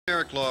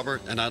Eric Lauber,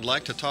 and I'd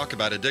like to talk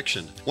about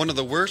addiction. One of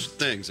the worst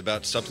things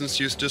about substance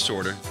use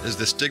disorder is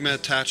the stigma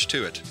attached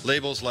to it.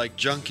 Labels like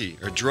junkie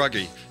or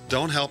druggie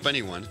don't help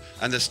anyone,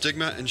 and the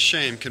stigma and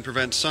shame can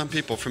prevent some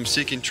people from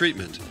seeking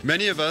treatment.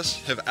 Many of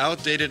us have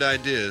outdated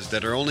ideas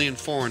that are only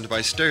informed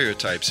by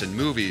stereotypes in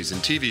movies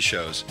and TV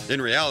shows.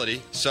 In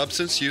reality,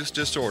 substance use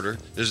disorder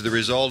is the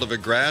result of a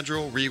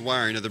gradual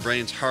rewiring of the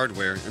brain's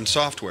hardware and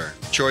software.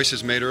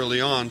 Choices made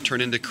early on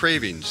turn into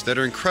cravings that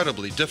are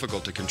incredibly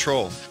difficult to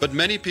control. But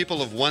many people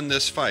have won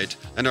this fight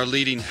and are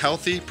leading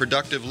healthy,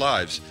 productive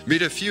lives.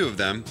 Meet a few of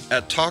them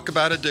at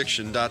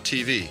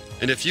talkaboutaddiction.tv.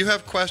 And if you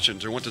have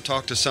questions or want to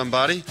talk to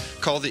somebody,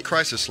 call the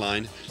crisis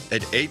line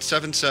at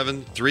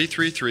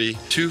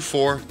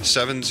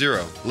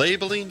 877-333-2470.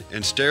 Labeling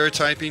and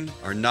stereotyping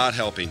are not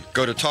helping.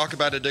 Go to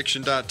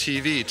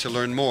talkaboutaddiction.tv to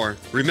learn more.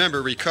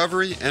 Remember,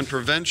 recovery and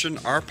prevention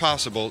are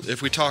possible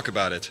if we talk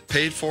about it.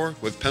 Paid for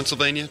with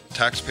Pennsylvania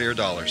taxpayer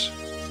dollars.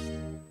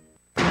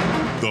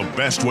 The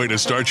best way to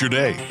start your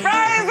day.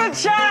 Rise and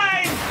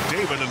shine!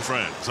 David and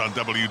Friends on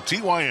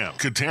WTYM,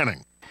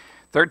 Kittanning.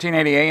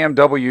 1380 AM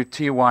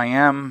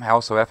WTYM,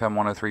 also FM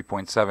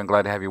 103.7.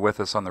 Glad to have you with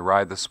us on the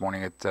ride this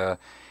morning. At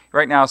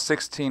right now,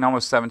 16,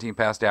 almost 17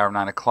 past the hour of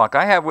 9 o'clock.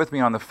 I have with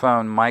me on the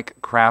phone Mike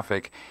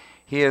Krafick.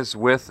 He is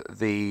with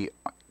the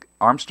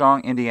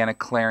Armstrong, Indiana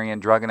Clarion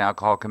Drug and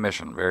Alcohol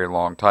Commission. Very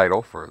long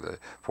title for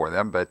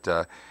them, but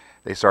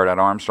they started at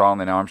Armstrong,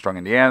 then Armstrong,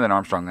 Indiana, then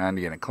Armstrong,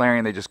 Indiana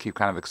Clarion. They just keep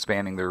kind of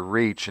expanding their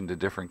reach into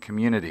different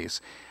communities.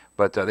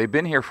 But they've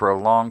been here for a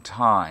long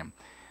time.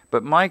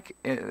 But Mike,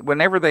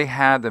 whenever they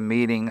had the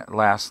meeting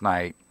last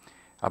night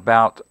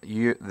about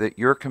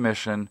your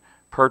commission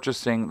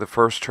purchasing the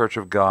First Church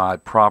of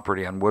God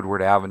property on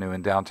Woodward Avenue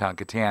in downtown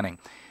Kittanning,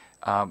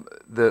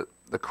 the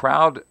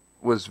crowd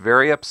was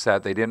very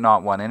upset. They did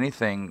not want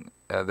anything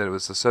that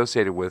was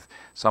associated with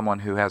someone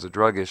who has a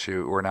drug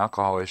issue or an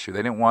alcohol issue.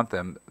 They didn't want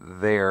them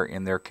there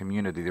in their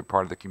community. They're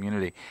part of the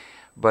community.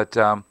 But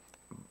I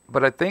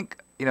think,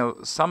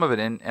 some of it,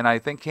 and I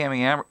think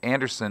Cammie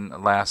Anderson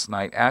last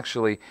night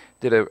actually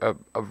did a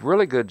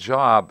really good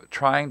job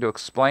trying to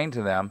explain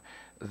to them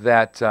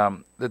that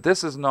that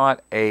this is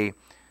not a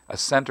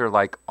center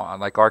like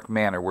Ark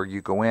Manor where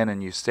you go in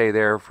and you stay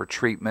there for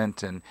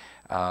treatment, and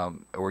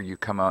or you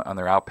come out on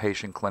their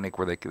outpatient clinic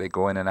where they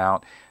go in and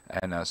out,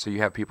 and so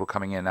you have people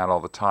coming in and out all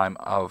the time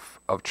of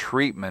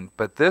treatment.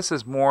 But this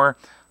is more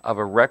of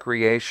a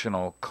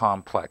recreational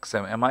complex.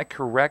 Am I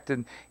correct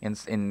in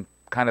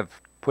kind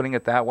of putting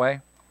it that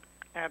way?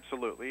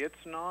 Absolutely.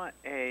 It's not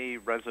a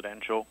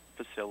residential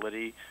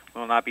facility.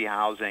 We will not be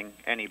housing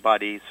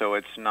anybody, so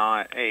it's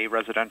not a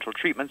residential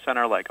treatment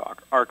center like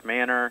Ark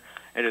Manor.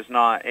 It is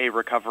not a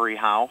recovery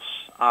house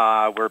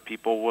where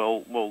people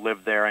will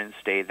live there and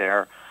stay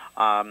there.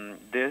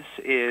 This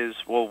is,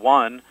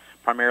 one,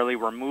 primarily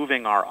we're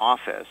moving our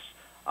office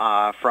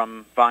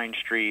from Vine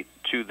Street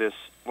to this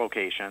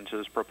location, to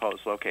this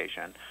proposed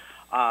location.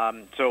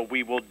 So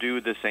we will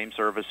do the same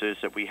services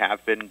that we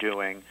have been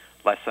doing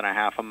less than a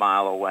half a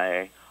mile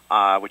away,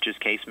 which is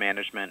case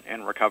management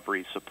and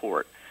recovery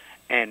support.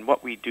 And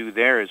what we do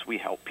there is we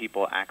help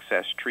people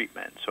access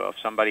treatment. So if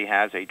somebody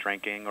has a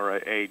drinking or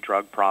a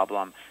drug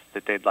problem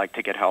that they'd like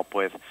to get help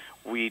with,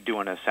 we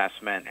do an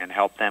assessment and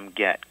help them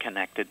get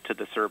connected to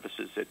the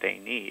services that they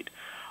need.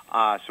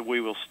 So we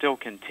will still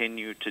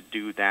continue to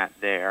do that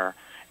there.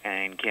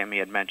 And Cammie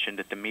had mentioned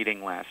at the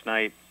meeting last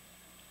night,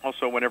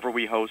 also whenever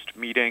we host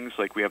meetings,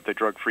 like we have the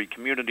Drug-Free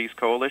Communities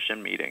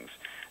Coalition meetings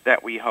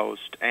that we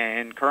host,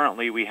 and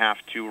currently we have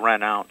to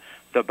rent out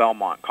the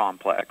Belmont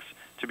complex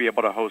to be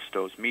able to host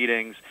those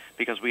meetings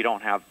because we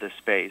don't have the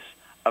space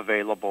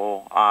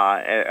available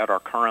at our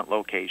current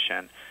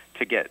location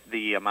to get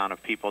the amount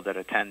of people that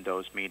attend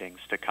those meetings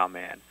to come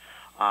in.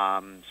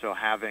 So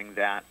having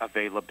that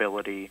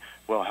availability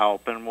will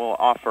help and will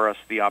offer us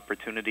the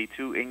opportunity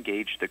to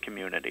engage the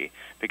community,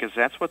 because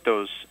that's what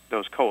those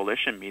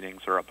coalition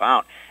meetings are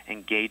about,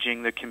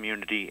 engaging the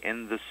community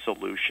in the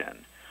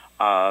solution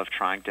of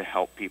trying to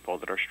help people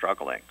that are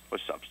struggling with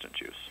substance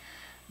use.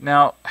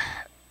 Now,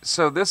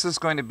 so this is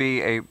going to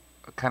be a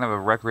kind of a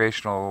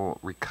recreational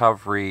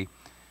recovery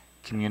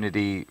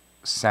community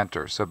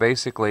center. So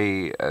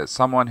basically,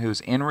 someone who's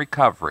in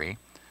recovery,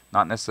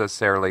 not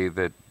necessarily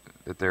that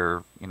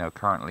they're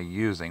currently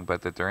using,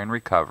 but that they're in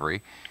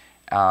recovery.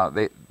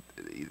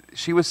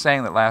 She was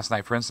saying that last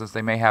night, for instance,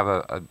 they may have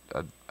a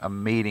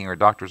meeting or a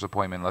doctor's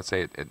appointment, let's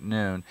say at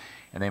noon,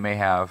 and they may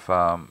have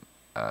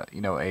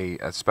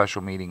a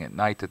special meeting at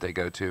night that they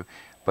go to,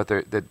 but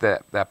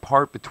that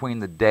part between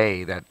the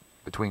day, that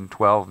between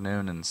 12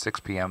 noon and 6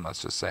 p.m.,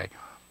 let's just say,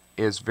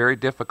 is very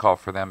difficult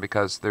for them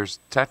because there's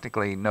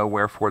technically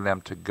nowhere for them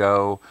to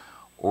go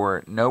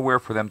or nowhere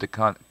for them to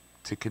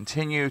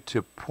continue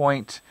to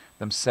point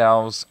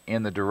themselves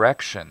in the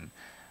direction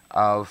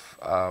of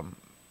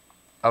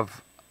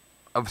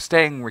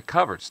staying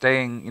recovered,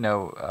 staying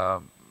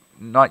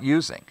not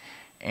using.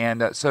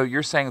 And so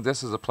you're saying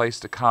this is a place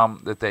to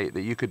come that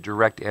you could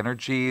direct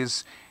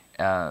energies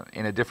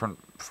in a different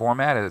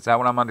format. Is that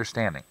what I'm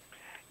understanding?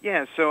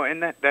 Yeah, so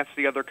and that's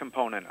the other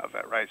component of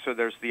it, right? So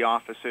there's the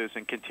offices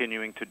and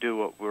continuing to do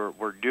what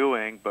we're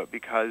doing, but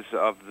because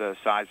of the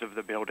size of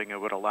the building, it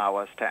would allow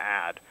us to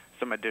add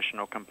some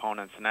additional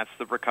components, and that's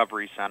the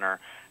recovery center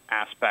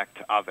aspect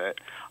of it.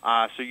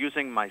 So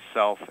using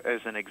myself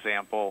as an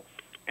example,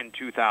 in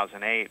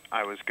 2008,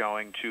 I was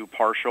going to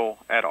partial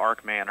at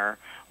Ark Manor,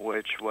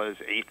 which was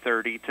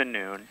 8:30 to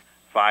noon,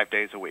 5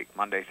 days a week,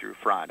 Monday through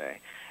Friday,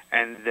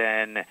 and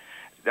then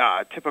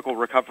typical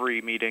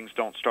recovery meetings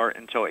don't start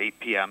until 8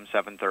 p.m.,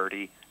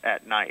 7:30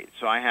 at night.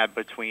 So I had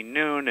between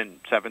noon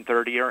and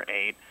 7:30 or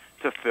 8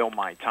 to fill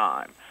my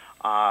time.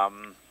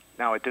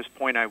 Now, at this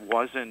point, I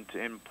wasn't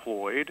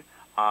employed,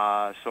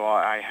 so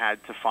I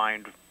had to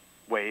find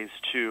ways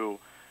to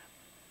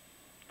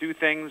do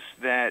things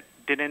that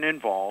didn't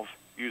involve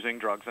using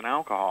drugs and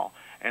alcohol.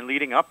 And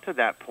leading up to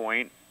that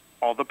point,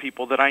 all the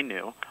people that I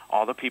knew,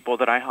 all the people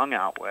that I hung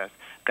out with,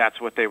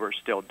 that's what they were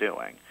still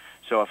doing.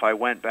 So if I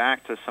went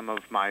back to some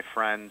of my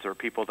friends or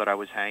people that I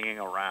was hanging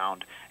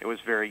around, it was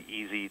very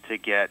easy to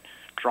get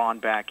drawn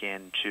back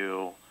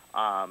into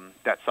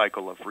that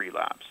cycle of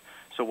relapse.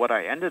 So what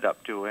I ended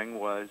up doing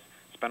was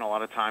spend a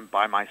lot of time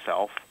by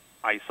myself,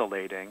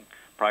 isolating,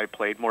 probably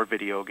played more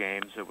video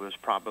games. It was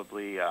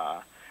probably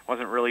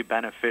wasn't really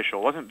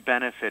beneficial, wasn't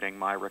benefiting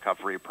my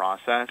recovery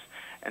process.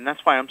 And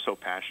that's why I'm so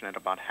passionate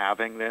about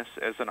having this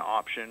as an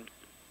option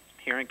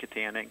here in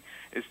Kittanning,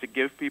 is to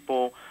give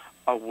people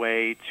a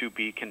way to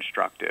be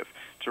constructive,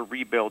 to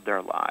rebuild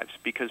their lives.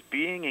 Because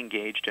being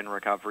engaged in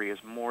recovery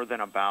is more than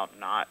about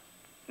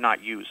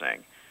not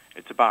using.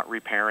 It's about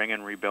repairing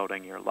and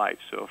rebuilding your life.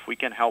 So if we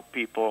can help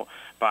people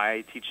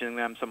by teaching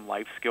them some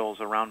life skills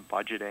around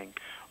budgeting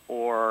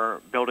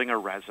or building a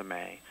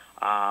resume,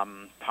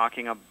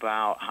 talking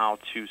about how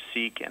to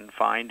seek and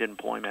find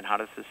employment, how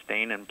to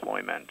sustain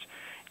employment,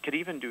 could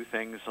even do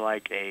things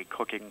like a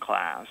cooking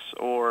class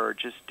or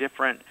just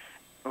different.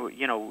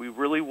 You know, we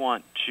really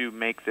want to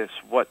make this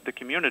what the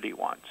community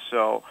wants.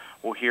 So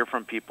we'll hear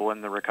from people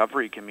in the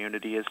recovery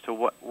community as to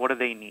what do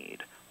they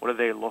need, what are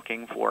they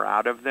looking for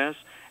out of this,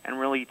 and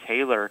really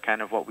tailor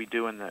kind of what we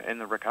do in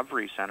the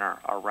recovery center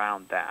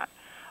around that.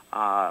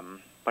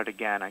 But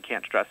again, I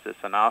can't stress this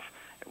enough.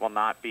 It will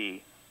not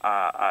be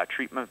a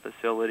treatment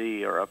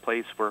facility or a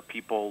place where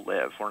people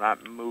live. We're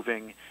not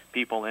moving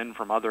people in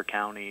from other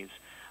counties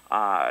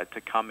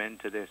to come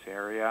into this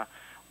area.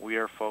 We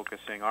are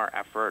focusing our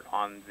effort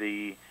on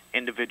the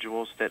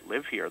individuals that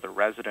live here, the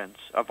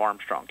residents of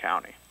Armstrong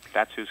County.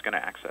 That's who's going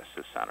to access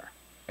this center.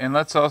 And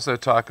let's also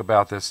talk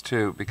about this,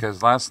 too,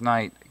 because last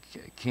night,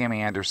 Cammie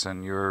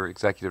Anderson, your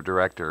executive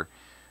director,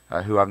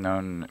 who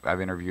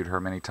I've interviewed her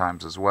many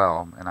times as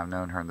well, and I've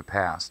known her in the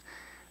past,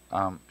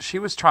 she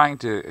was trying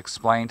to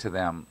explain to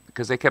them,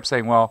 because they kept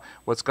saying, well,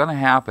 what's going to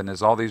happen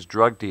is all these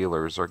drug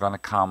dealers are going to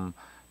come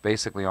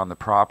basically on the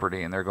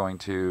property, and they're going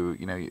to,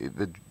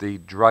 the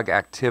drug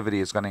activity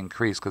is going to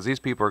increase because these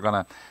people are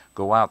going to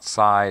go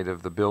outside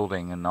of the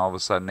building, and all of a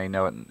sudden they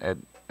know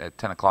at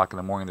 10 o'clock in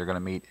the morning they're going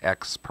to meet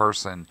X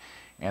person,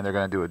 and they're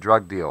going to do a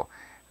drug deal.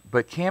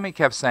 But Cammie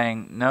kept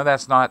saying, no,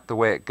 that's not the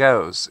way it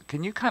goes.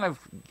 Can you kind of,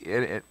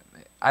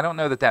 I don't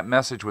know that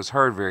message was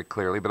heard very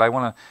clearly, but I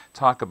want to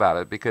talk about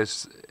it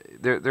because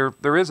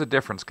there is a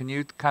difference. Can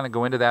you kind of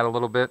go into that a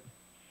little bit?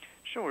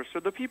 Sure. So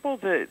the people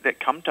that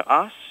come to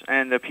us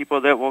and the people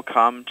that will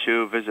come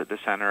to visit the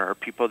center are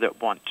people that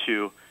want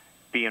to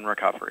be in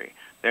recovery.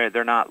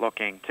 They're not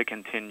looking to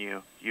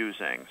continue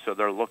using. So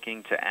they're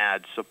looking to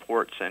add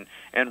supports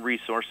and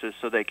resources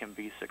so they can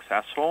be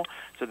successful.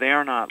 So they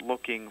are not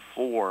looking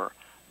for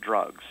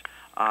drugs.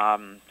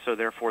 So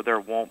therefore there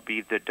won't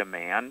be the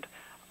demand.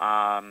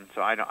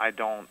 So I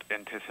don't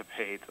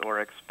anticipate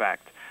or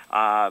expect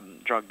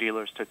drug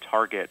dealers to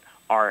target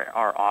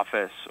our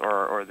office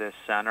or this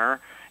center.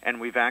 And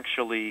we've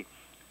actually,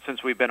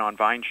 since we've been on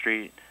Vine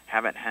Street,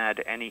 haven't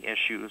had any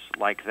issues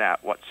like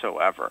that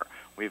whatsoever.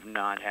 We've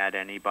not had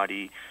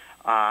anybody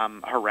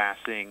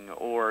harassing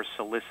or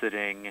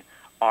soliciting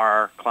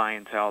our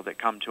clientele that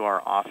come to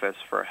our office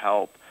for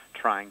help,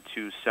 trying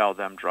to sell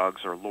them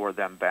drugs or lure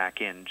them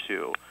back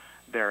into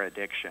their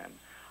addiction.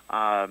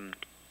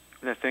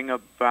 The thing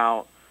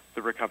about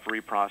the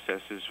recovery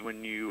process is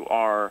when you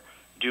are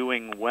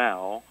doing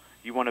well,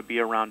 you want to be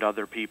around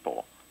other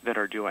people that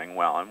are doing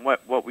well. And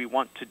what we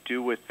want to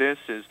do with this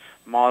is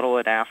model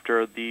it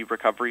after the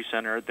recovery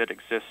center that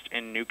exists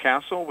in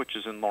Newcastle, which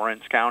is in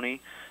Lawrence County.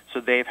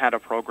 So they've had a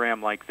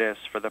program like this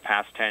for the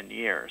past 10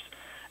 years.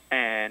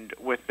 And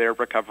with their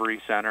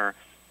recovery center,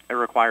 it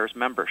requires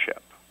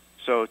membership.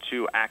 So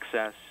to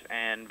access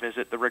and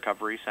visit the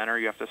recovery center,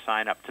 you have to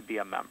sign up to be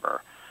a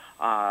member.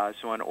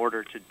 So in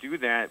order to do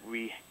that,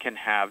 we can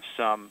have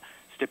some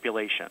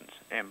stipulations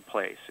in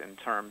place in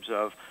terms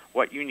of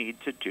what you need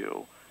to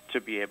do to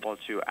be able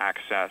to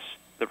access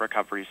the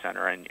recovery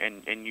center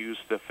and use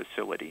the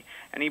facility.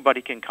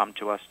 Anybody can come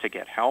to us to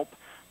get help,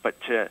 but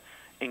to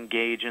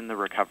engage in the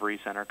recovery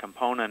center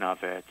component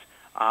of it,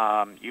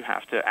 you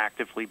have to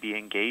actively be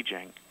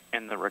engaging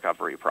in the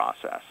recovery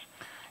process.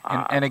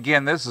 And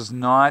again, this is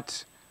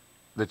not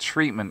the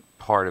treatment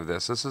part of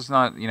this. This is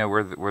not,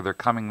 where they're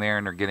coming there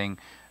and they're getting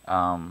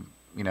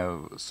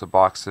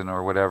Suboxone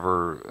or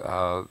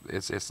whatever.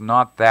 It's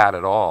not that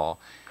at all.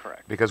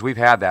 Correct. Because we've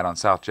had that on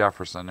South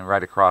Jefferson and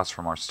right across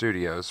from our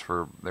studios.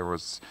 There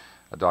was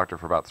a doctor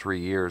for about 3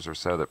 years or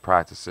so that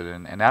practiced it,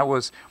 and that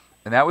was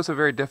a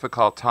very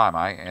difficult time.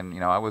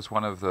 I was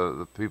one of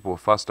the people who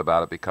fussed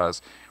about it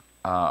because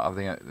of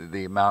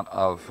the amount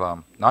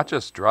of not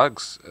just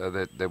drugs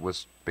that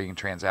was being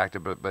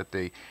transacted, but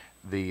the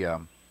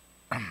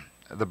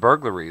the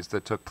burglaries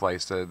that took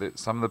place.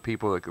 Some of the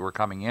people that were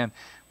coming in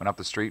went up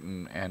the street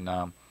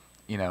and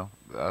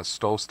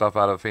stole stuff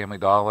out of Family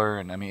Dollar,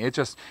 and I mean, it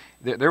just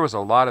there was a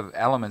lot of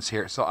elements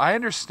here. So I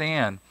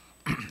understand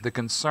the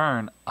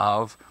concern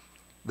of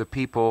the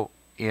people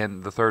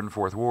in the 3rd and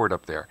 4th Ward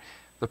up there.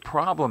 The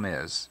problem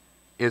is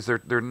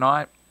they're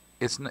not.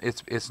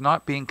 It's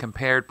not being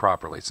compared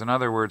properly. So in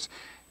other words,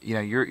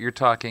 you're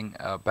talking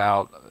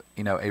about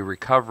a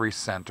recovery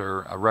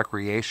center, a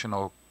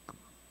recreational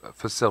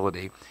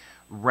facility,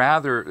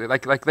 rather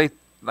like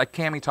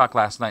Cammie talked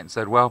last night and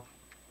said, well,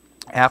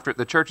 after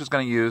the church is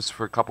going to use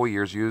for a couple of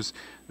years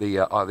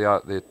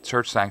the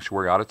church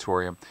sanctuary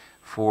auditorium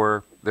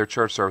for their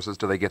church services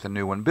till they get the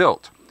new one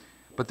built.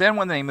 But then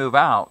when they move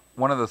out,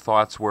 one of the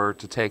thoughts were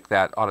to take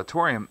that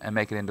auditorium and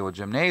make it into a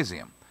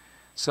gymnasium.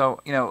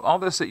 So, all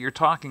this that you're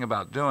talking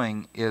about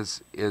doing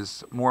is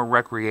more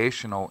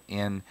recreational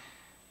in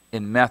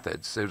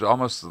methods. It would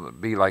almost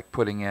be like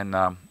putting in,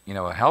 a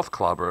health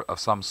club of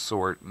some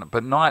sort,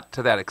 but not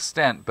to that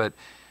extent. But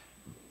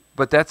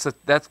that's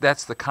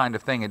the kind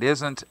of thing. It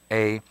isn't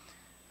a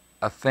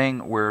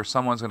thing where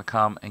someone's going to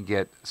come and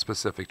get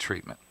specific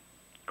treatment.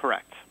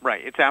 Correct.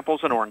 Right. It's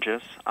apples and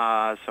oranges.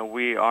 So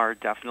we are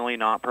definitely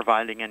not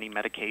providing any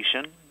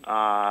medication,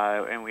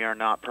 and we are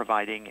not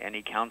providing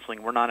any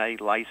counseling. We're not a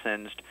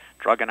licensed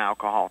drug and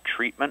alcohol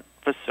treatment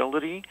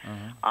facility,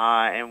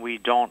 and we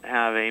don't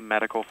have a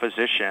medical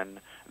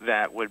physician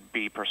that would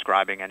be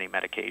prescribing any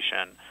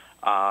medication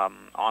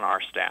on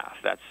our staff.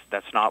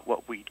 That's not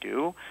what we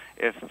do.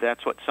 If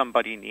that's what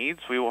somebody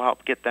needs, we will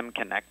help get them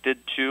connected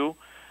to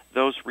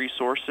those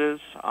resources.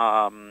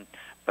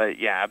 But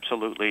yeah,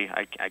 absolutely,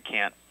 I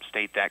can't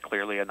state that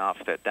clearly enough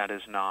that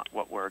is not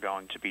what we're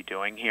going to be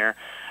doing here.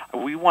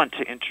 We want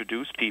to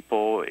introduce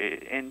people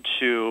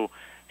into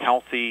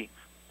healthy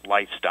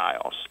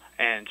lifestyles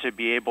and to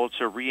be able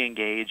to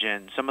re-engage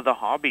in some of the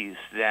hobbies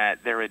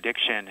that their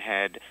addiction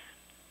had,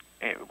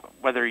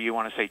 whether you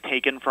want to say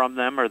taken from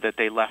them or that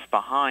they left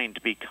behind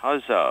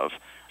because of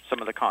some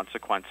of the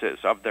consequences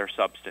of their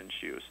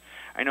substance use.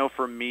 I know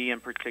for me in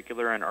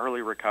particular in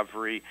early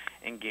recovery,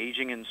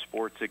 engaging in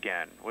sports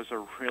again was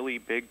a really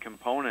big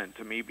component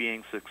to me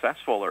being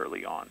successful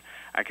early on.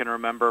 I can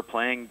remember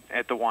playing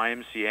at the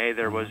YMCA.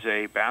 There was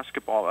a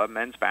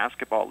men's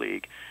basketball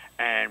league,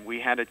 and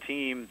we had a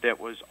team that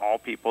was all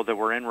people that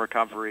were in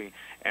recovery,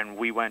 and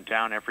we went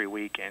down every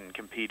week and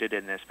competed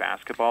in this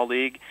basketball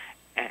league,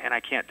 and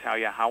I can't tell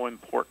you how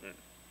important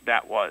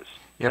that was.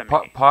 Yeah,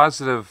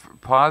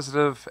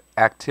 positive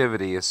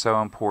activity is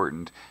so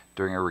important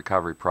during a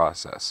recovery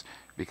process,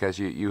 because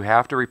you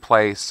have to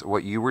replace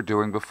what you were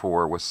doing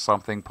before with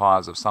something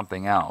positive,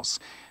 something else,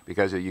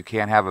 because you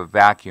can't have a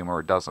vacuum or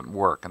it doesn't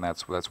work, and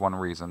that's one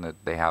reason that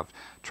they have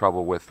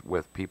trouble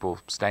with people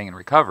staying in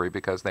recovery,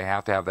 because they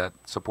have to have that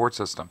support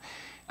system.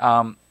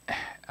 I'm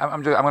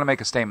going to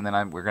make a statement,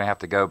 then we're going to have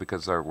to go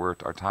because our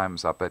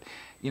time's up. But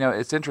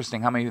it's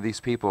interesting how many of these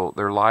people,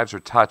 their lives are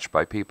touched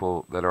by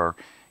people that are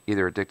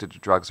either addicted to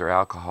drugs or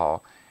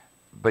alcohol,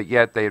 but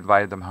yet they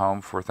invited them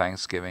home for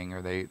Thanksgiving,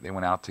 or they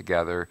went out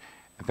together.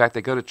 In fact,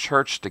 they go to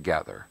church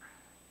together.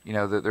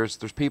 There's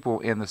people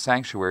in the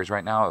sanctuaries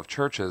right now of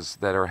churches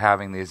that are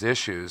having these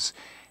issues,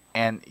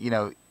 and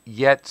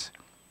yet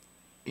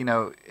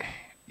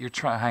you're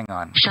trying. Hang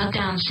on.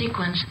 Shutdown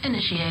sequence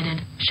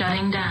initiated.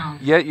 Shutting down.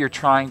 Yet you're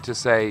trying to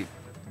say,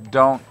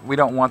 we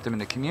don't want them in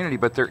the community,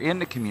 but they're in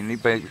the community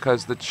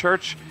because the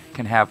church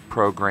can have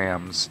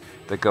programs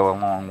that go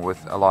along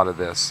with a lot of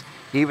this,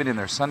 even in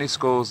their Sunday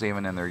schools,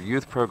 even in their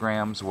youth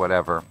programs,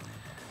 whatever.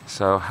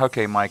 So,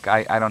 okay, Mike,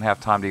 I don't have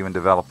time to even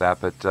develop that,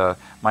 but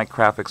Mike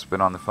Krafick's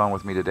been on the phone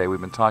with me today.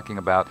 We've been talking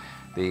about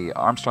the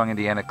Armstrong,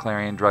 Indiana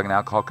Clarion Drug and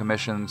Alcohol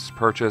Commission's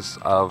purchase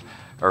of,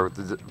 or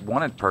they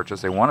want to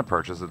purchase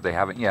that they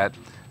haven't yet,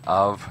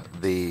 of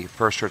the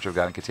First Church of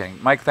God in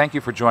Kittanning. Mike, thank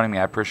you for joining me.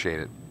 I appreciate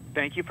it.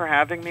 Thank you for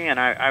having me, and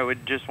I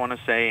would just want to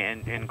say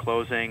in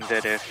closing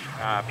that if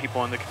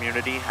people in the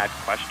community had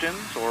questions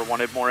or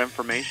wanted more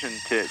information,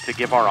 to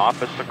give our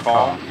office a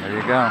call. Oh, there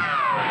you go.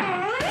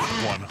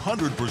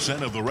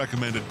 100% of the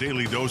recommended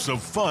daily dose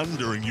of fun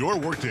during your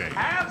workday.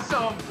 Have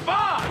some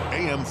fun!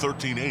 AM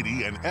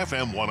 1380 and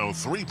FM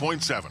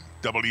 103.7.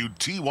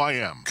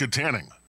 WTYM, Kittanning.